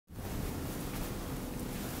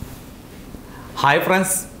Hi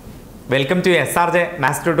friends, welcome to SRJ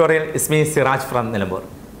Maths Tutorial. It's me Siraj from Nilambur.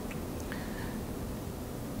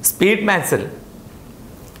 Speed Mathsil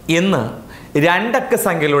ഇന്ന് രണ്ടക്ക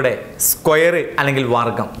സംഖ്യകളുടെ square അല്ലെങ്കിൽ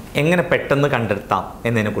വർഗ്ഗം എങ്ങനെ പെട്ടെന്ന് കണ്ടെത്താം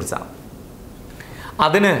എന്നതിനെക്കുറിച്ചാണ്.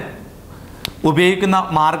 അതിന് ഉപയോഗിക്കുന്ന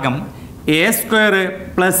മാർഗം a square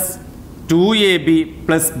plus 2ab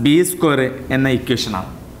plus b square എന്ന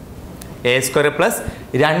ഇക്വേഷനാണ്. a square plus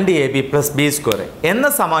 2ab plus b square എന്ന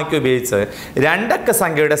സമവാക്യം ഉപയോഗിച്ച് രണ്ടക്ക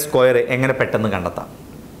സംഖ്യയുടെ സ്ക്വയർ എങ്ങനെ പെട്ടെന്ന് കണ്ടെത്താം.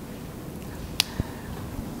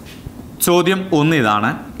 ചോദ്യം 1 ഇതാണ്.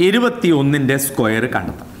 21ന്റെ സ്ക്വയർ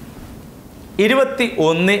കണ്ടെത്താം.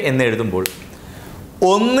 21 എന്ന് എഴുതുമ്പോൾ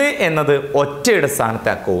 1 എന്നത് ഒറ്റയുടെ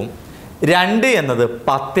സ്ഥാനത്തെ അക്കവും 2 എന്നത്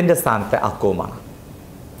 10ന്റെ സ്ഥാനത്തെ അക്കവുമാണ്.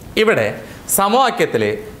 ഇവിടെ സമവാക്യത്തിൽ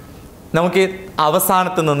നമുക്ക്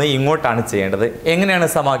അവസാനത്ത് നിന്ന് ഇങ്ങോട്ടാണ് ചെയ്യേണ്ടത്. എങ്ങനെയാണ്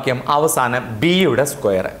സമവാക്യം? അവസാനം ബിയുടെ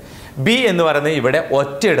സ്ക്വയർ. ബി എന്ന് പറയുന്നത് ഇവിടെ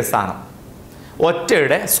ഒറ്റയുടെ സ്ഥാനം,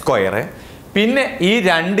 ഒറ്റയുടെ സ്ക്വയർ. പിന്നെ ഈ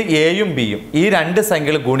രണ്ട് എയും ബിയും ഈ രണ്ട്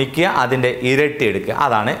സംഖ്യകൾ ഗുണിക്കുക, അതിൻ്റെ ഇരട്ടി എടുക്കുക.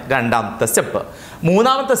 അതാണ് രണ്ടാമത്തെ സ്റ്റെപ്പ്.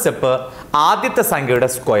 മൂന്നാമത്തെ സ്റ്റെപ്പ് ആദ്യത്തെ സംഖ്യയുടെ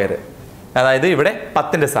സ്ക്വയർ, അതായത് ഇവിടെ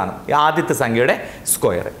 10ന്റെ സ്ഥാനം, ആദ്യത്തെ സംഖ്യയുടെ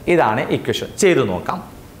സ്ക്വയർ. ഇതാണ് ഇക്വേഷൻ. ചെയ്തു നോക്കാം.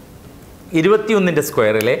 21ന്റെ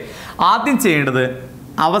സ്ക്വയറിൽ ആദ്യം ചെയ്യേണ്ടത്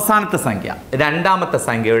അവസാനത്തെ സംഖ്യ, രണ്ടാമത്തെ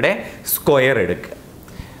സംഖ്യയുടെ സ്ക്വയർ എടുക്കുക.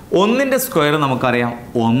 1ന്റെ സ്ക്വയർ നമുക്കറിയാം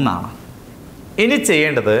 1 ആണ്. ഇനി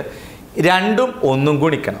ചെയ്യേണ്ടത് 2ഉം 1ഉം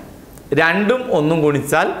ഗുണിക്കണം. 2ഉം 1ഉം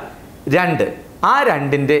ഗുണിച്ചാൽ 2. ആ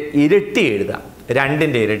 2ന്റെ ഇരട്ടി എഴുതുക.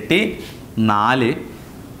 2ന്റെ ഇരട്ടി 4.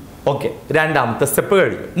 ഓക്കെ, രണ്ടാമത്തെ സ്റ്റെപ്പ്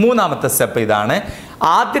കഴിഞ്ഞു. മൂന്നാമത്തെ സ്റ്റെപ്പ് ഇതാണ്.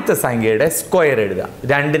 ആദ്യത്തെ സംഖ്യയുടെ സ്ക്വയർ എഴുതുക.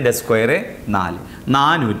 2ന്റെ സ്ക്വയർ 4,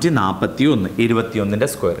 441. 21ന്റെ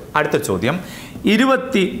സ്ക്വയർ. അടുത്ത ചോദ്യം,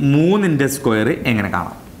 23ന്റെ സ്ക്വയർ എങ്ങനെ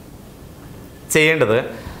കാണാം? ചെയ്യേണ്ടത്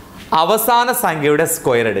അവസാന സംഖ്യയുടെ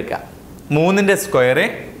സ്ക്വയർ എടുക്കുക. 3ന്റെ സ്ക്വയർ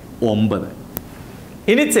 9.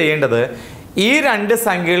 ഇനി ചെയ്യേണ്ടത് ഈ രണ്ട്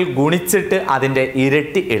സംഖ്യകൾ ഗുണിച്ചിട്ട് അതിൻ്റെ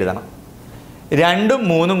ഇരട്ടി എഴുതണം. 2ഉം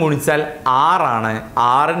 3ഉം ഗുണിച്ചാൽ 6 ആണ്.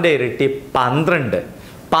 6ന്റെ ഇരട്ടി 12.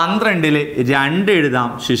 12ൽ 2 എഴുതാം,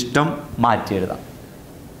 ശിഷ്ടം മാറ്റി എഴുതാം.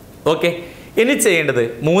 ഓക്കെ, ഇനി ചെയ്യേണ്ടത്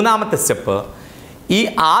മൂന്നാമത്തെ സ്റ്റെപ്പ്, ഈ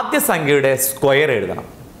ആദ്യ സംഖ്യയുടെ സ്ക്വയർ എഴുതണം.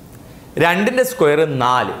 2ന്റെ സ്ക്വയർ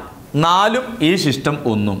 4, 4ഉം ഈ ശിഷ്ടം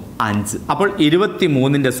 1ഉം 5. അപ്പോൾ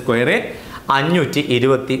 23ന്റെ സ്ക്വയർ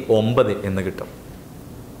 529 എന്ന് കിട്ടും.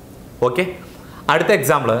 ഓക്കെ, അടുത്ത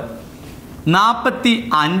എക്സാമ്പിൾ,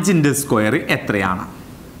 45ന്റെ സ്ക്വയർ എത്രയാണ്?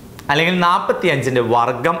 അല്ലെങ്കിൽ 45ന്റെ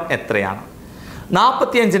വർഗ്ഗം എത്രയാണ്?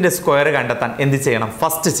 45ന്റെ സ്ക്വയർ കണ്ടെത്താൻ എന്ത് ചെയ്യണം?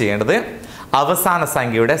 ഫസ്റ്റ് ചെയ്യേണ്ടത് അവസാന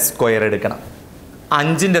സംഖ്യയുടെ സ്ക്വയർ എടുക്കണം.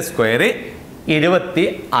 5ന്റെ സ്ക്വയർ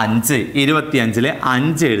 25. 25ൽ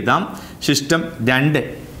 5 എഴുതാം, ശിഷ്ടം 2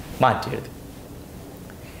 മാറ്റി എഴുതി.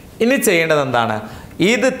 ഇനി ചെയ്യേണ്ടത് എന്താണ്?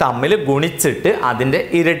 ഇത് തമ്മിൽ ഗുണിച്ചിട്ട് അതിൻ്റെ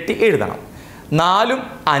ഇരട്ടി എഴുതണം. 4ഉം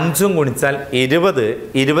 5ഉം ഗുണിച്ചാൽ 20.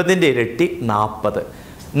 20ന്റെ ഇരട്ടി 40.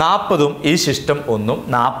 40ഉം ഈ ശിഷ്ടം 1ഉം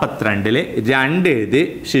 42ൽ 2 എഴുതി,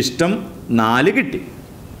 ശിഷ്ടം 4 കിട്ടി.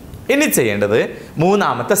 ഇനി ചെയ്യേണ്ടത്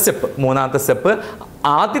മൂന്നാമത്തെ സ്റ്റെപ്പ്. മൂന്നാമത്തെ സ്റ്റെപ്പ്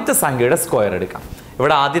ആദ്യത്തെ സംഖ്യയുടെ സ്ക്വയർ എടുക്കാം.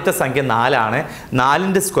 ഇവിടെ ആദ്യത്തെ സംഖ്യ 4 ആണ്.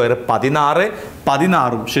 4ന്റെ സ്ക്വയർ 16.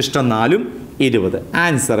 16ഉം ശിഷ്ടം 4ഉം 20.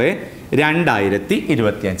 ആൻസർ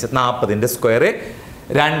 2025. 40ന്റെ സ്ക്വയർ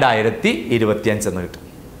 2025 എന്ന് കിട്ടും.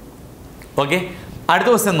 ഓക്കെ, അടുത്ത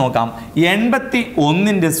ക്വസ്റ്റ്യൻ നോക്കാം.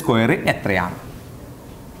 81ന്റെ സ്ക്വയർ എത്രയാണ്?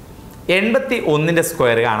 81ന്റെ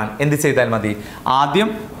സ്ക്വയർ കാണാൻ എന്ത് ചെയ്താൽ മതി? ആദ്യം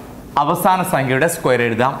അവസാന സംഖ്യയുടെ സ്ക്വയർ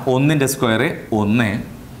എഴുതാം. 1ന്റെ സ്ക്വയർ 1.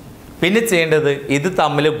 പിന്നെ ചെയ്യേണ്ടത് ഇത്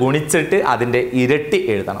തമ്മിൽ ഗുണിച്ചിട്ട് അതിൻ്റെ ഇരട്ടി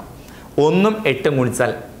എഴുതണം. 1ഉം 8ഉം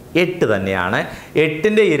ഗുണിച്ചാൽ 8 തന്നെയാണ്.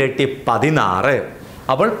 8ന്റെ ഇരട്ടി 16.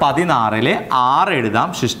 അപ്പോൾ 16ൽ 6 എഴുതാം,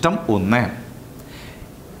 ശിഷ്ടം 1.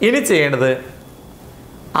 ഇനി ചെയ്യേണ്ടത്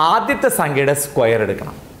ആദ്യത്തെ സംഖ്യയുടെ സ്ക്വയർ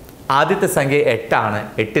എടുക്കണം. ആദ്യത്തെ സംഖ്യ 8 ആണ്.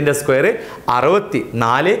 8ന്റെ സ്ക്വയർ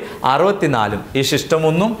 64. 64ഉം ഈ ശിഷ്ടം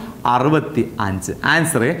 1ഉം 65.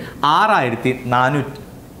 ആൻസർ 6400.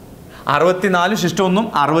 64 ശിഷ്ടം 1ഉം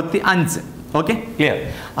 65. Okay, clear.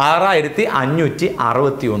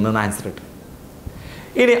 6561 ആൻസർ കിട്ടും.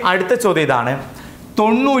 ഇനി അടുത്ത ചോദ്യം ഇതാണ്.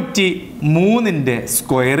 93ന്റെ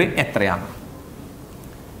സ്ക്വയർ എത്രയാണ്?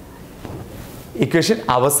 ഇക്വേഷൻ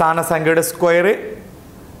അവസാന സംഖ്യയുടെ സ്ക്വയർ.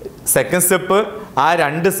 സെക്കൻഡ് സ്റ്റെപ്പ് ആ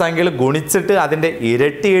രണ്ട് സംഖ്യകൾ ഗുണിച്ചിട്ട് അതിൻ്റെ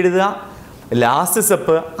ഇരട്ടി എഴുതുക. ലാസ്റ്റ്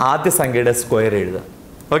സ്റ്റെപ്പ് ആദ്യ സംഖ്യയുടെ സ്ക്വയർ എഴുതുക.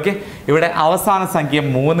 ഓക്കെ, ഇവിടെ അവസാന സംഖ്യ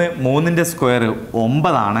 3. 3ന്റെ സ്ക്വയർ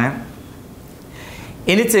 9 ആണ്.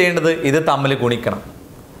 ഇനി ചെയ്യേണ്ടത് ഇത് തമ്മിൽ ഗുണിക്കണം.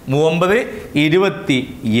 9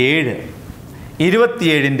 27.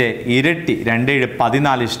 27ന്റെ ഇരട്ടി 2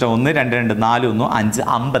 14 ഇഷ്ടം 1. 2 2 4 1 5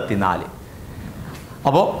 54.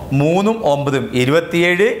 അപ്പോൾ 3ഉം 9ഉം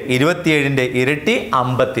 27. 27ന്റെ ഇരട്ടി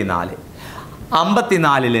 54.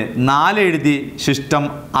 54 4 എഴുതി ശിഷ്ടം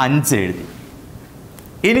 5 എഴുതി.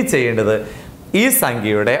 ഇനി ചെയ്യേണ്ടത് ഈ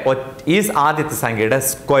സംഖ്യയുടെ ഈ ആദ്യത്തെ സംഖ്യയുടെ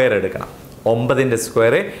സ്ക്വയർ എടുക്കണം. 9ന്റെ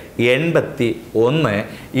സ്ക്വയർ 81.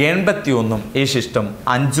 81ഉം ഈ ശിഷ്ടം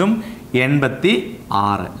 5ഉം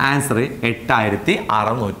 86. ആൻസർ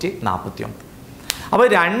 8649. അപ്പോൾ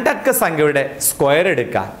രണ്ടക്ക സംഖ്യയുടെ സ്ക്വയർ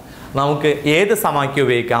എടുക്കാൻ നമുക്ക് ഏത് സമവാക്യം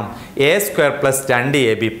ഉപയോഗിക്കാം? a² +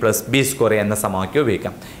 2ab + b² എന്ന സമവാക്യം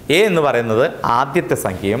ഉപയോഗിക്കാം. a എന്ന് പറയുന്നത് ആദ്യത്തെ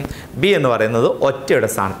സംഖ്യയും b എന്ന് പറയുന്നത് ഒറ്റയുടെ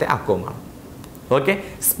സ്ഥാനത്തെ അക്കവുമാണ്. ഓക്കെ,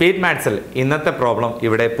 സ്പീഡ് മാത്സിൽ ഇന്നത്തെ പ്രോബ്ലം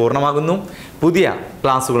ഇവിടെ പൂർണ്ണമാകുന്നു. പുതിയ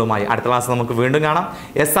ക്ലാസ്സുകളുമായി അടുത്ത ക്ലാസ് നമുക്ക് വീണ്ടും കാണാം.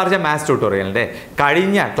 SRJ മാത്സ് ട്യൂട്ടോറിയലിൻ്റെ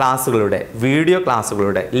കഴിഞ്ഞ ക്ലാസ്സുകളുടെ വീഡിയോ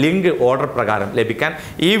ക്ലാസ്സുകളുടെ ലിങ്ക് ഓർഡർ പ്രകാരം ലഭിക്കാൻ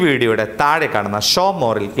ഈ വീഡിയോയുടെ താഴെ കാണുന്ന ഷോ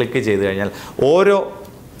മോറിൽ ക്ലിക്ക് ചെയ്ത് കഴിഞ്ഞാൽ ഓരോ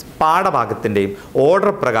പാഠഭാഗത്തിൻ്റെയും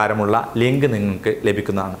ഓർഡർ പ്രകാരമുള്ള ലിങ്ക് നിങ്ങൾക്ക്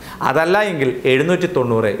ലഭിക്കുന്നതാണ്. അതല്ല എങ്കിൽ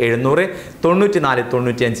 790 700 94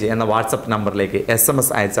 95 എന്ന വാട്സപ്പ് നമ്പറിലേക്ക് SMS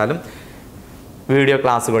അയച്ചാലും വീഡിയോ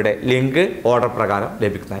ക്ലാസ്സുകളുടെ ലിങ്ക് ഓർഡർ പ്രകാരം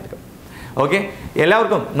ലഭിക്കുന്നതായിരിക്കും. ഓക്കെ,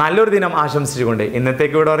 എല്ലാവർക്കും നല്ലൊരു ദിനം ആശംസിച്ചുകൊണ്ട്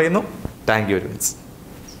ഇന്നത്തേക്ക് ഇവിടെ പറയുന്നു. Thank you very much.